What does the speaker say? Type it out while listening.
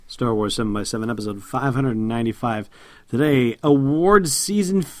Star Wars 7x7, episode 595. Today, awards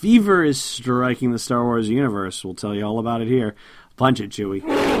season fever is striking the Star Wars universe. We'll tell you all about it here. Punch it, Chewie.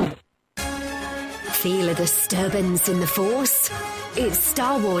 Feel a disturbance in the Force? It's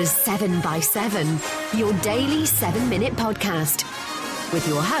Star Wars 7x7, your daily 7-minute podcast. With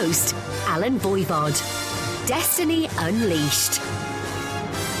your host, Alan Voivod. Destiny Unleashed.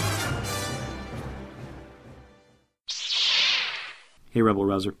 Hey, Rebel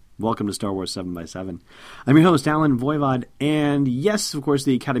Rouser. Welcome to Star Wars 7x7. I'm your host, Alan Voivod, and yes, of course,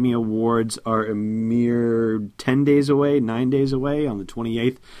 the Academy Awards are a mere 10 days away, 9 days away, on the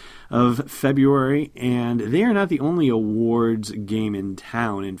 28th of February, and they are not the only awards game in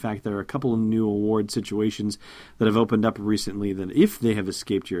town. In fact, there are a couple of new award situations that have opened up recently that, if they have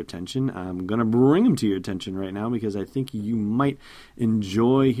escaped your attention, I'm going to bring them to your attention right now because I think you might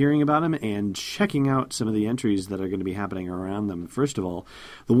enjoy hearing about them and checking out some of the entries that are going to be happening around them. First of all,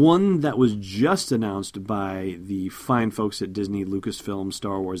 the one that was just announced by the fine folks at Disney, Lucasfilm,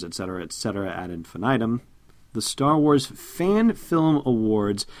 Star Wars, etc., ad infinitum. The Star Wars Fan Film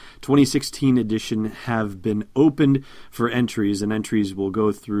Awards 2016 edition have been opened for entries, and entries will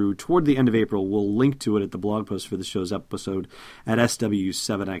go through toward the end of April. We'll link to it at the blog post for the show's episode at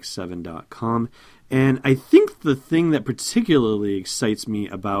sw7x7.com. And I think the thing that particularly excites me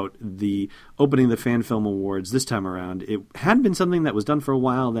about the opening the Fan Film Awards this time around, it had been something that was done for a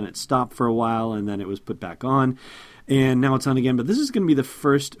while, then it stopped for a while, and then it was put back on. And now it's on again, but this is going to be the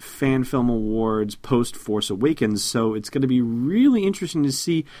first Fan Film Awards post-Force Awakens, so it's going to be really interesting to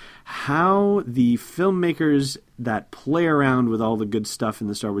see how the filmmakers that play around with all the good stuff in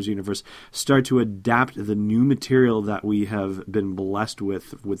the Star Wars universe start to adapt the new material that we have been blessed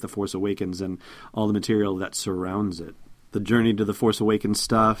with The Force Awakens and all the material that surrounds it. The Journey to the Force Awakens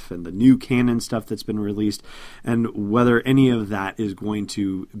stuff and the new canon stuff that's been released, and whether any of that is going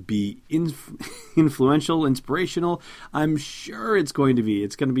to be influential, inspirational. I'm sure it's going to be.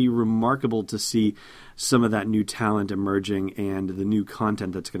 It's going to be remarkable to see some of that new talent emerging and the new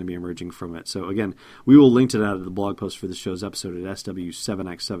content that's going to be emerging from it. So again, we will link to that at the blog post for the show's episode at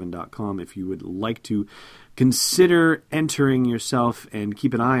sw7x7.com if you would like to consider entering yourself and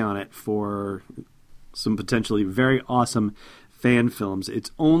keep an eye on it for some potentially very awesome fan films.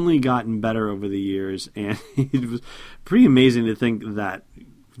 It's only gotten better over the years, and it was pretty amazing to think that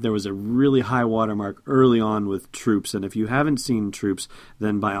there was a really high watermark early on with Troops, and if you haven't seen Troops,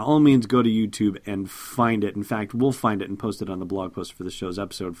 then by all means go to YouTube and find it. In fact, we'll find it and post it on the blog post for the show's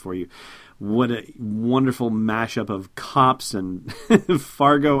episode for you. What a wonderful mashup of cops and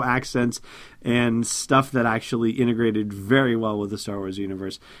Fargo accents and stuff that actually integrated very well with the Star Wars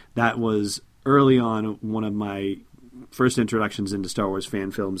universe. That was early on one of my first introductions into Star Wars fan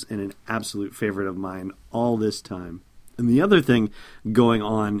films and an absolute favorite of mine all this time. And the other thing going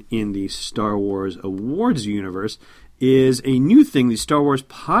on in the Star Wars Awards universe is a new thing, the Star Wars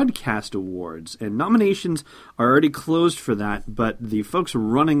Podcast Awards. And nominations are already closed for that, but the folks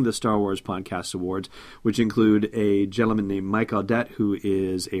running the Star Wars Podcast Awards, which include a gentleman named Mike Audette, who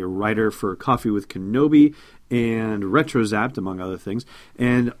is a writer for Coffee with Kenobi and RetroZapped, among other things,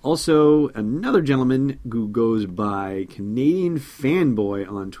 and also another gentleman who goes by Canadian Fanboy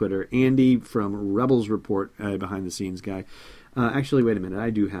on Twitter, Andy from Rebels Report, behind-the-scenes guy. Actually, wait a minute. I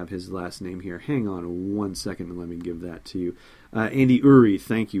do have his last name here. Hang on 1 second and let me give that to you. Andy Uri,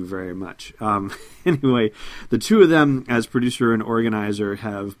 thank you very much. Anyway, the two of them, as producer and organizer,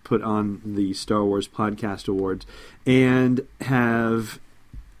 have put on the Star Wars Podcast Awards and have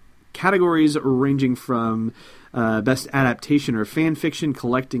categories ranging from best adaptation or fan fiction,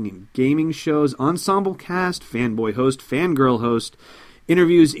 collecting and gaming shows, ensemble cast, fanboy host, fangirl host,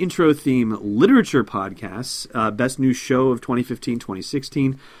 interviews, intro theme, literature podcasts, best new show of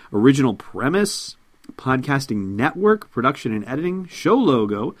 2015-2016, original premise, podcasting network, production and editing, show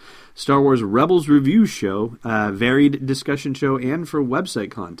logo, Star Wars Rebels review show, varied discussion show, and for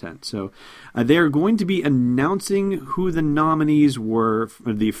website content. So they're going to be announcing who the nominees were,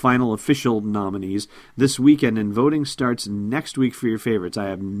 the final official nominees, this weekend, and voting starts next week for your favorites. I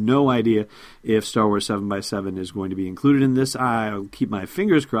have no idea if Star Wars 7x7 is going to be included in this. I'll keep my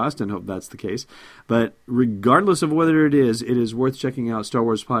fingers crossed and hope that's the case. But regardless of whether it is worth checking out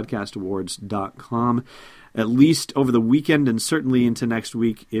StarWarsPodcastAwards.com. At least over the weekend and certainly into next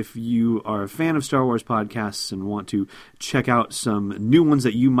week, if you are a fan of Star Wars podcasts and want to check out some new ones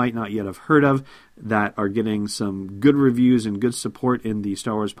that you might not yet have heard of that are getting some good reviews and good support in the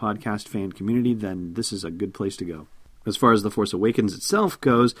Star Wars podcast fan community, then this is a good place to go. As far as The Force Awakens itself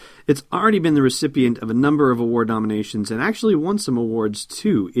goes, it's already been the recipient of a number of award nominations and actually won some awards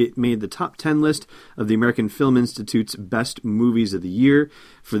too. It made the top 10 list of the American Film Institute's Best Movies of the Year.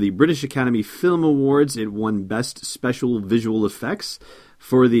 For the British Academy Film Awards, it won Best Special Visual Effects.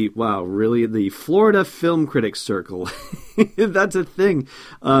 For the Florida Film Critics Circle. That's a thing.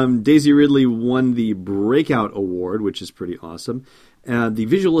 Daisy Ridley won the Breakout Award, which is pretty awesome. The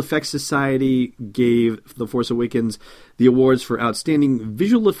Visual Effects Society gave The Force Awakens the awards for Outstanding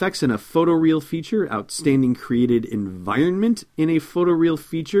Visual Effects in a Photoreal Feature, Outstanding Created Environment in a Photoreal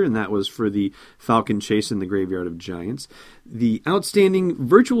Feature, and that was for the Falcon Chase in the Graveyard of Giants. The Outstanding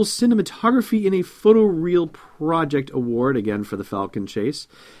Virtual Cinematography in a Photoreal Project Award, again for the Falcon Chase.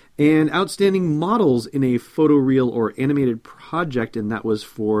 And Outstanding Models in a Photoreal or Animated Project, and that was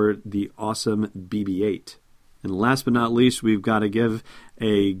for the awesome BB-8. And last but not least, we've got to give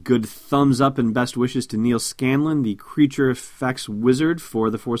a good thumbs up and best wishes to Neil Scanlon, the creature effects wizard for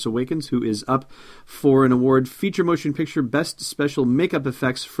The Force Awakens, who is up for an award, Feature Motion Picture Best Special Makeup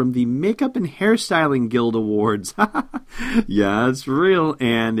Effects from the Makeup and Hairstyling Guild Awards. Yeah, it's real,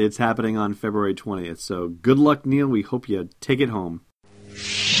 and it's happening on February 20th. So good luck, Neil. We hope you take it home.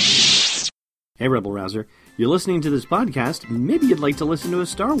 Hey, Rebel Rouser. You're listening to this podcast, maybe you'd like to listen to a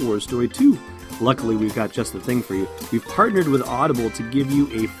Star Wars story too. Luckily, we've got just the thing for you. We've partnered with Audible to give you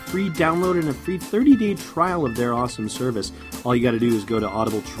a free download and a free 30-day trial of their awesome service. All you got to do is go to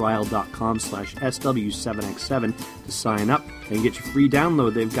audibletrial.com/SW7X7 to sign up and get your free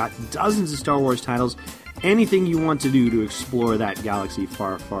download. They've got dozens of Star Wars titles, anything you want to do to explore that galaxy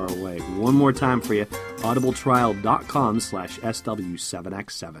far, far away. One more time for you,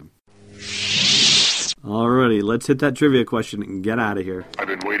 audibletrial.com/SW7X7. Alrighty, let's hit that trivia question and get out of here. I've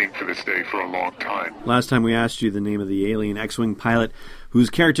been waiting for this day for a long time. Last time we asked you the name of the alien X-Wing pilot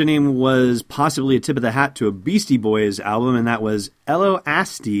whose character name was possibly a tip of the hat to a Beastie Boys album, and that was Ello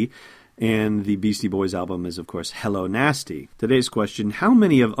Asty. And the Beastie Boys album is, of course, Hello Nasty. Today's question, how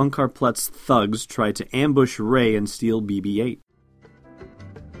many of Unkar Plutt's thugs tried to ambush Rey and steal BB-8?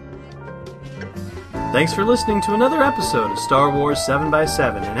 Thanks for listening to another episode of Star Wars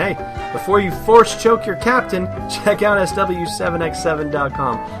 7x7. And hey, before you force choke your captain, check out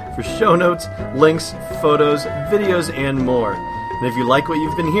SW7X7.com for show notes, links, photos, videos, and more. And if you like what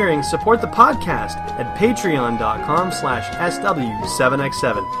you've been hearing, support the podcast at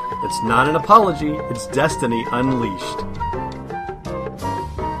patreon.com/SW7X7. It's not an apology, it's Destiny Unleashed.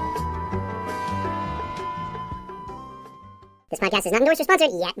 This podcast is not endorsed or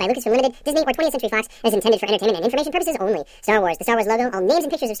sponsored yet by Lucasfilm Limited, Disney, or 20th Century Fox, and is intended for entertainment and information purposes only. Star Wars, the Star Wars logo, all names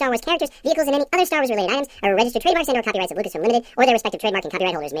and pictures of Star Wars characters, vehicles, and any other Star Wars-related items are registered trademarks and/or copyrights of Lucasfilm Limited or their respective trademark and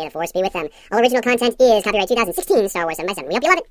copyright holders. May the Force be with them. All original content is copyright 2016 Star Wars 7x7. We hope you love it.